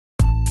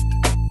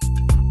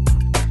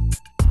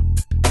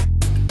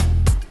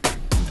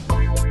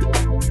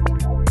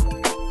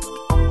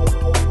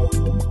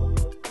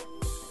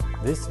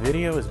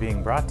video is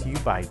being brought to you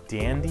by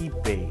Dandy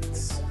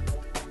Baits.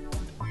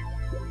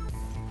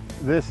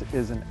 This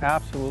is an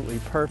absolutely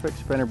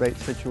perfect spinnerbait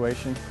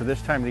situation for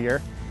this time of the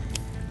year.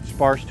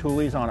 Sparse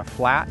toolies on a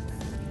flat.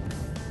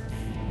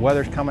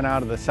 Weather's coming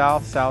out of the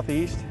south,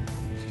 southeast,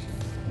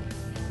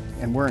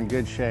 and we're in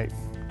good shape.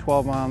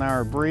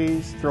 12-mile-an-hour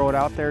breeze, throw it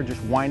out there,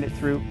 just wind it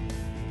through.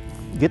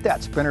 Get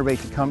that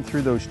spinnerbait to come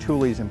through those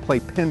toolies and play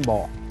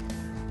pinball.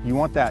 You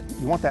want that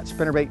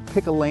spinnerbait,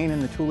 pick a lane in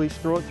the toolies,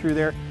 throw it through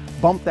there,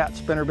 bump that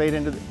spinnerbait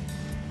into the,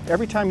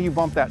 every time you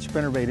bump that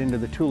spinnerbait into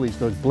the toolies,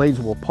 those blades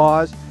will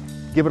pause,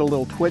 give it a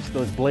little twitch,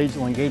 those blades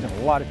will engage, and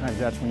a lot of times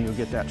that's when you'll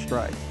get that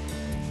strike.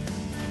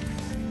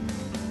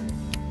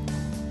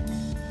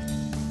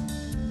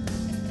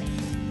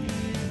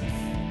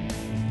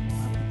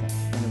 That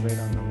spinnerbait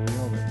on the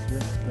reel that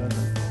just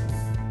doesn't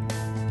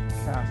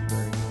cast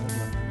very good.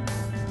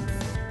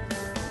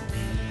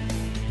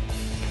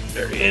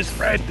 There he is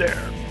right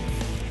there.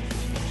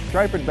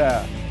 Striped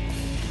bass.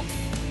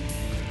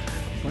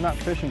 We're not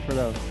fishing for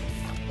those.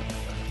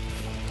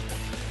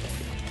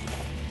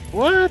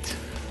 What?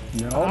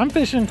 No. I'm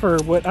fishing for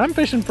what? I'm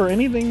fishing for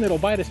anything that'll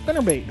bite a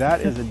spinnerbait.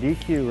 That is a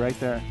DQ right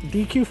there.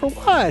 DQ for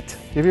what?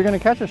 If you're going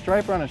to catch a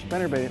striper on a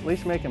spinnerbait, at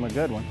least make him a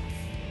good one.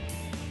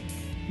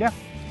 Yeah.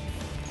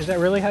 Is that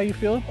really how you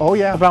feel? Oh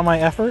yeah. About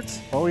my efforts?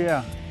 Oh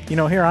yeah. You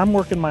know, here I'm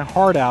working my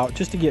heart out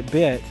just to get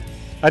bit.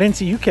 I didn't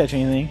see you catch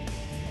anything.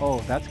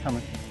 Oh, that's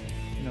coming.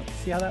 You know,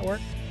 see how that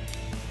worked?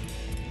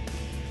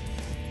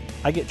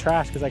 I get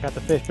trashed because I got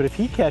the fish, but if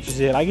he catches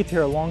it, I get to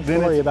hear a long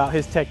story about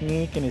his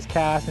technique and his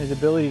cast and his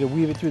ability to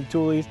weave it through the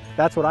toolies.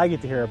 That's what I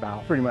get to hear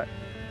about. Pretty much.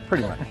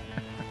 Pretty much.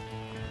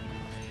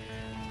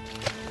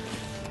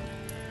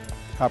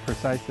 How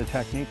precise the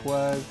technique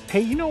was. Hey,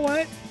 you know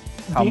what?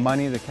 How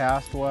money the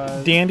cast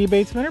was. Dandy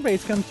Baits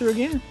Spinnerbaits comes through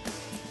again.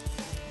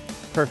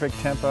 Perfect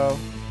tempo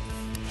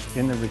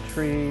in the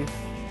retrieve.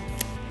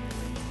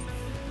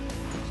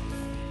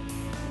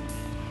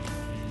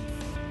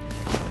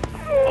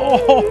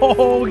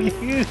 Oh,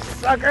 you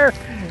sucker!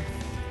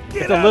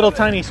 It's a little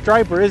tiny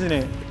striper, isn't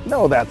it?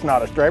 No, that's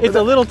not a striper. It's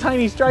a little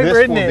tiny striper,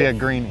 isn't it? This will be a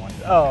green one.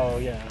 Oh,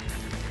 yeah.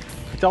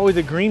 It's always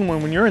a green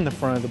one when you're in the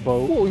front of the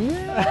boat. Oh,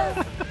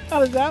 yeah. How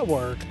does that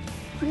work?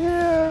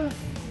 Yeah.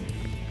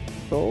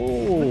 Oh.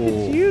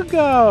 Look at you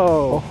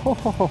go.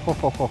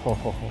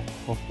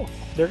 Oh.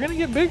 They're going to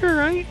get bigger,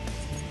 right?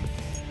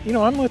 You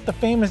know, I'm with the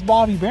famous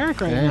Bobby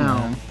Barrack right now.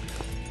 Man.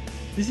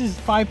 This is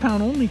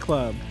 5-pound only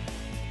club.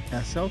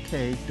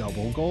 SLK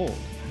double gold.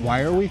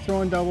 Why are we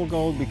throwing double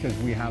gold? Because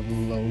we have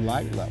low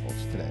light levels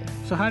today.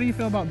 So how do you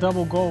feel about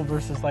double gold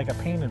versus like a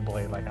painted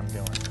blade like I'm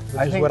doing? Which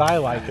is think what I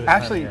like.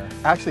 Actually,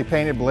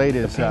 painted blade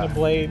is painted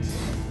blades.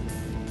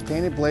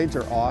 Painted blades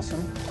are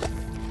awesome.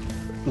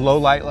 Low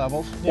light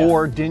levels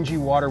or dingy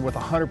water with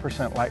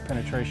 100% light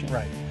penetration.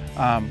 Right.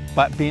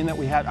 But being that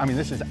we had, I mean,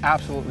 this is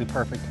absolutely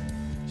perfect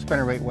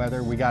spinnerbait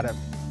weather. We got a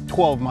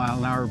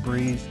 12-mile-an-hour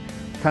breeze,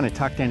 kind of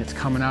tucked in. It's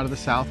coming out of the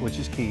south, which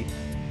is key.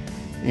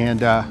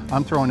 And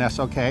I'm throwing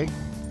SLK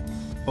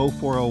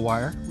 040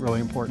 wire, really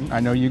important.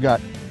 I know you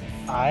got.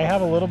 I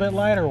have a little bit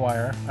lighter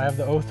wire. I have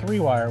the 03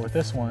 wire with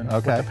this one,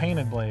 with the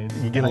painted blade.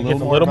 You get a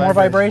little more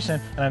vibration,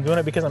 and I'm doing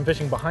it because I'm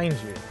fishing behind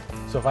you.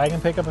 So if I can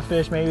pick up a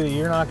fish maybe that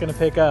you're not going to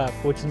pick up,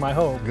 which is my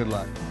hope. Good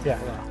luck.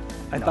 Yeah, well,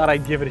 I thought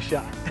I'd give it a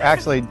shot.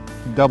 Actually,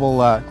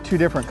 double, two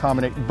different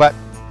combinations. But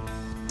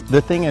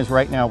the thing is,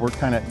 right now, we're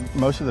kind of,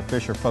 most of the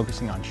fish are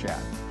focusing on shad.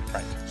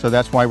 Right. So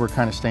that's why we're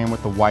kind of staying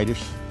with the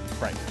whitish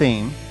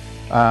theme.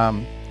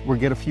 We'll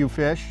get a few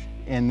fish,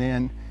 and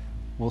then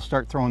we'll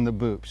start throwing the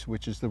boops,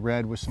 which is the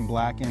red with some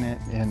black in it.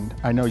 And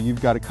I know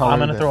you've got a color. I'm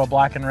going to throw a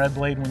black and red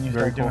blade when you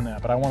start doing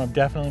that, but I want to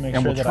definitely make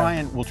sure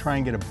that we'll try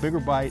and get a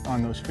bigger bite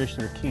on those fish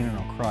that are keen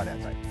on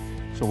crawdads.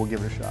 So we'll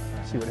give it a shot.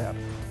 See what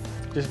happens.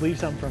 Just leave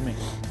something for me.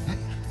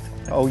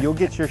 Oh, you'll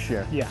get your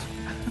share. Yeah.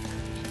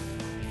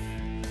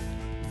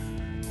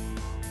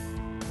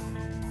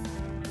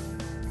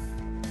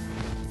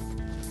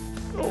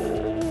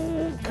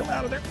 Oh, come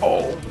out of there.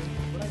 Oh.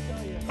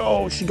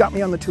 Oh, she got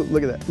me on the tool.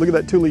 Look at that. Look at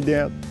that toolie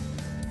dance.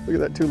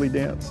 Look at that toolie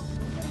dance.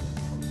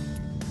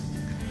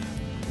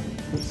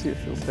 Let's see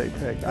if she'll stay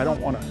pegged. I don't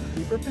want to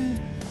keep her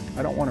pegged.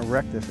 I don't want to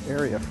wreck this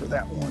area for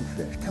that one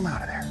fish. Come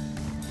out of there.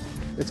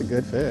 It's a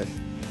good fish.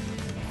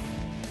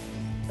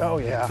 Oh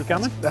yeah. She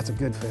coming? That's a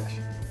good fish.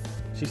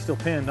 She's still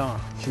pinned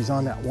on. She's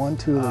on that one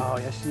toolie. Oh,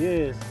 yes she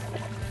is.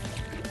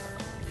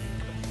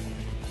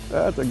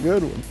 That's a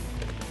good one.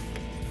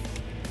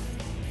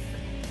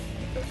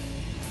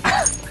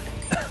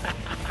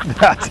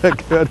 That's a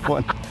good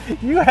one.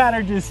 You had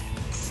her just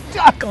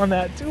stuck on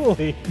that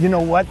toolie. You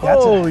know what?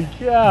 Holy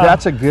cow.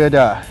 That's a good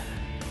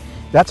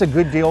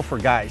deal for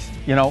guys.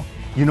 You know,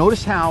 you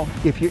notice how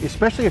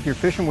especially if you're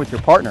fishing with your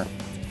partner,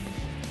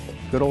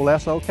 good old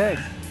SLK,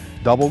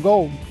 double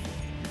gold.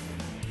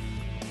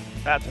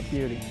 That's a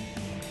beauty.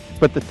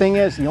 But the thing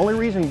is, the only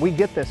reason we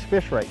get this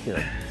fish right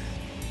here,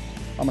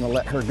 I'm gonna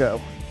let her go.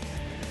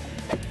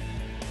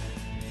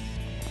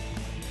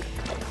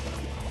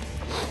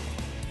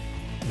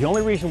 The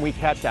only reason we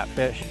catch that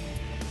fish,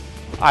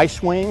 I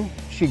swing,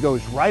 she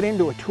goes right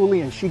into a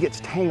toolie and she gets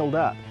tangled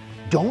up.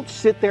 Don't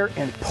sit there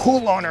and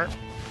pull on her.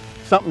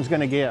 Something's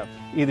gonna give.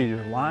 Either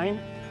your line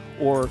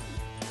or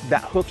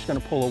that hook's gonna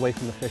pull away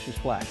from the fish's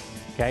flesh,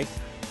 okay?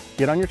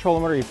 Get on your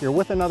trolling motor. If you're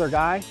with another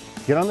guy,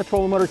 get on the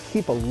trolling motor,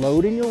 keep a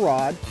load in your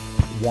rod,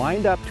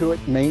 wind up to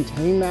it,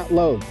 maintain that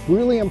load.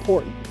 Really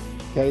important,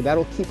 okay?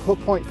 That'll keep hook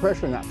point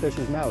pressure in that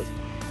fish's nose.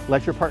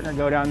 Let your partner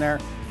go down there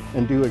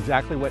and do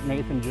exactly what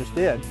Nathan just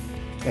did,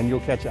 and you'll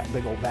catch that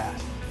big old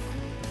bass.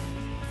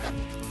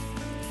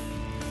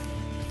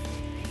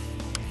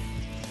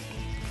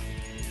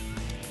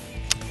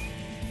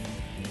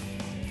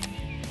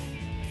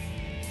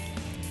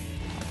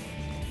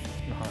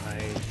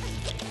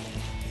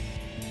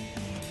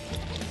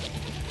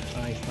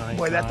 Nice,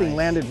 Boy, that thing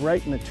landed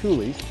right in the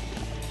toolie.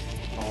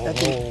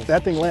 Oh.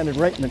 That thing landed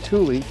right in the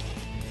toolie,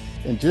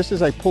 and just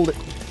as I pulled it,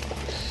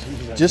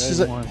 just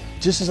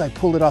as I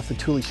pulled it off the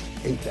toolie,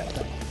 she ate that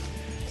thing.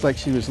 It's like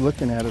she was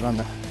looking at it on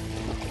the.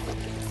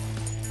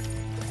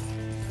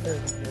 There's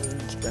a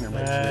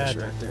spinnerbait fish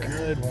right there.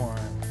 Good one.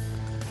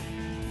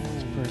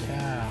 Holy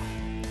cow.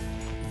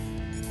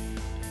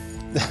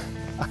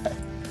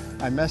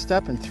 I messed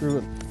up and threw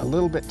it a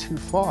little bit too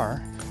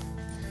far,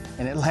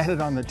 and it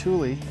landed on the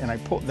toolie, and I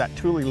pulled that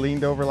toolie,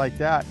 leaned over like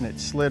that, and it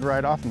slid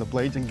right off, and the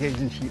blades engaged,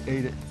 and she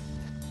ate it.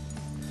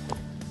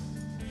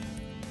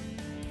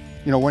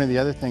 You know, one of the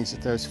other things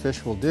that those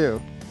fish will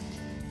do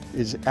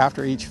is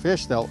after each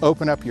fish, they'll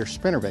open up your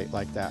spinnerbait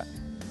like that.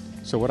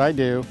 So what I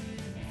do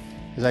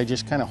is I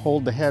just kind of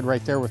hold the head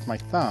right there with my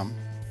thumb,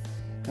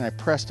 and I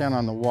press down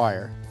on the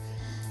wire.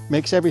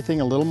 Makes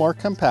everything a little more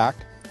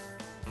compact.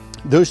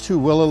 Those two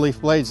willow leaf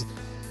blades,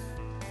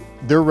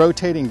 they're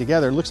rotating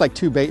together. It looks like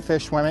two bait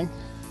fish swimming.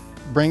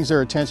 Brings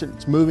their attention.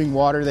 It's moving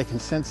water. They can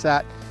sense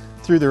that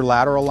through their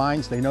lateral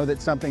lines. They know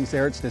that something's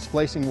there. It's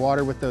displacing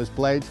water with those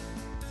blades.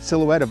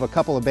 Silhouette of a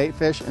couple of bait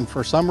fish, and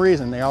for some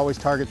reason they always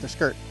target the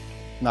skirt.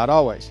 Not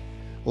always.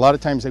 A lot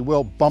of times they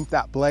will bump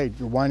that blade.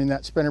 You're winding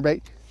that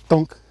spinnerbait,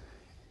 thunk.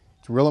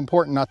 It's real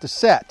important not to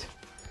set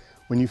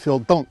when you feel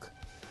thunk.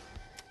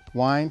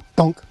 Wind,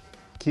 thunk,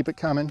 keep it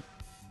coming.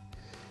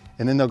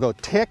 And then they'll go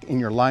tick and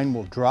your line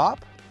will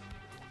drop,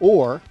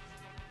 or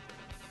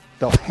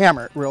they'll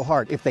hammer it real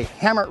hard. If they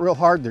hammer it real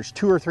hard, there's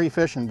 2 or 3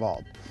 fish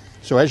involved.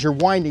 So as you're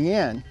winding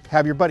in,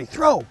 have your buddy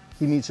throw.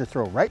 He needs to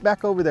throw right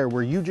back over there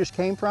where you just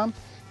came from.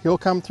 He'll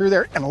come through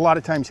there, and a lot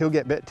of times he'll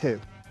get bit too.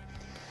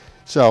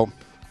 So,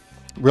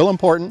 real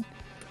important,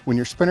 when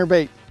your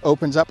spinnerbait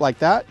opens up like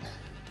that,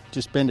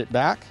 just bend it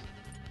back.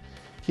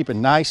 Keep a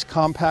nice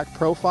compact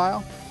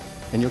profile,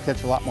 and you'll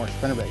catch a lot more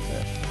spinnerbait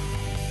fish.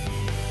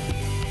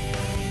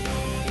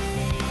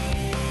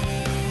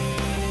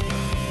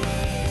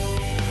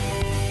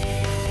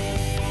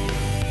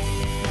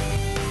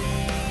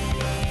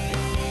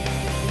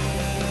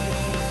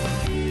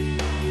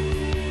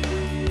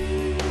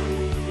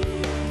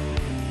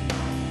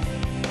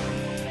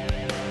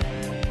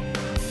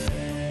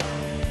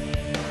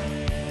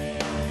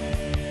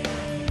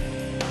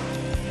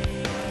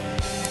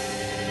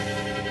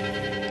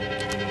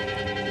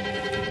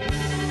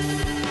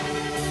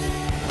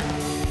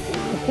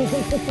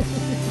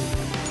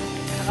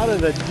 Out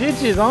of the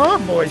ditches, huh?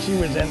 Boy, she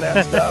was in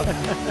that stuff.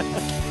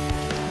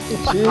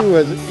 She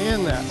was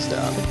in that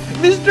stuff.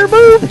 Mr.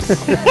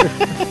 Boops!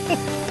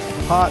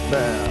 Hot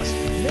bass.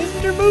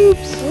 Mr.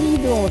 Boops! What are you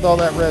doing with all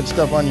that red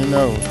stuff on your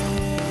nose?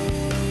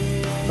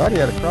 Thought he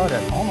had a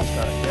crawdad. Almost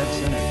got a head.